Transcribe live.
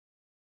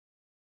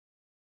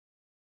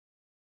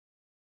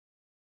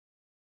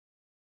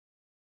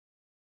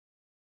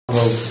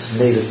Well,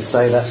 needless to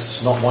say,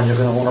 that's not one you're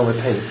going to want to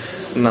repeat.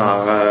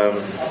 No,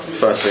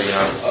 firstly,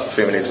 I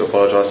think we need to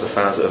apologise to the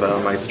fans that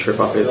have made the trip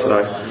up here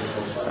today.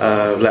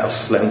 Let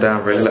them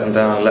down, really, let them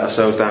down, let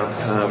ourselves down.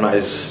 That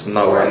is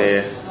nowhere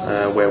near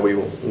where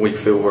we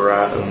feel we're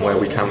at and where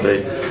we can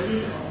be.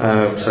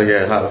 So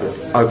yeah,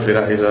 hopefully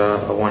that is a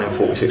 1 in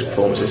 46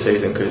 performance this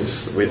season,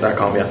 because that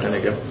can't be happening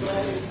again.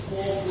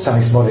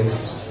 Sammy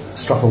Smollett's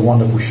struck a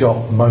wonderful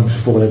shot moments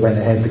before they went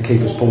ahead. The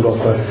keeper's pulled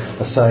off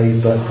a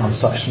save, but on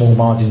such small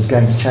margins,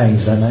 games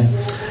change, don't they?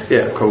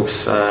 Yeah, of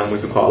course.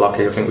 We've been quite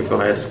lucky. I think we've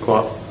gone ahead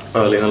quite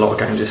early in a lot of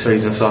games this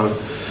season. So,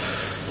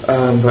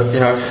 but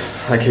you know,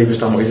 our keeper's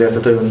done what he's there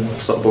to do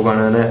and stop the ball going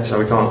in the net. So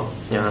we can't,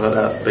 let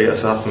that beat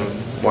us up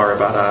and worry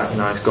about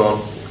that. It's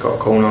gone. Got a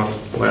corner,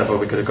 whatever.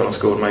 We could have gone and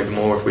scored maybe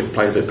more if we'd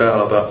played a bit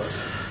better. But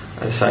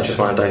as I say, it's just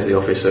one of the days of the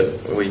office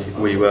that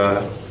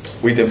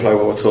we didn't play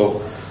well at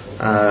all.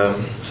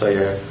 So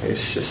yeah,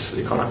 it's just,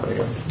 it can't happen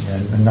again. Yeah,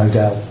 and no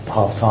doubt,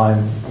 half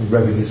time,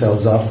 revving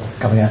yourselves up,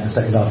 coming out in the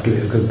second half, give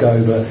it a good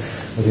go, but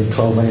within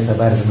 12 minutes they've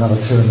added another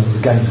two and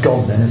the game's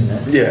gone then,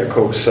 isn't it? Yeah, of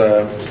course.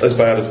 As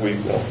bad as we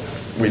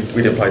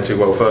didn't play too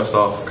well first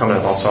half. Coming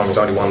out half time, it was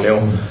only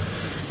 1-0.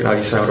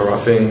 You say all the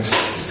right things,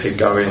 keep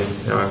going,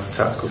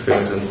 tactical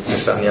things and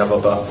this, that and the other,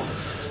 but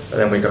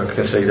then we go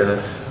concede an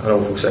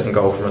awful second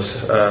goal from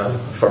us,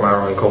 from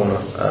our own corner.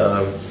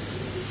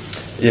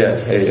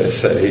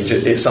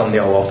 It summed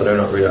the whole afternoon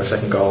up, really, that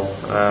second goal.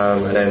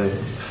 And then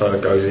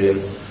third goes in,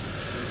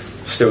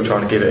 still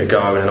trying to give it a go,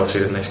 and then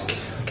obviously the next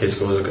kid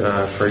scores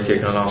a free kick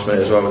in the last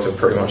minute as well to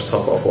pretty much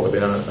top off what would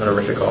have been an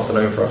horrific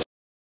afternoon for us.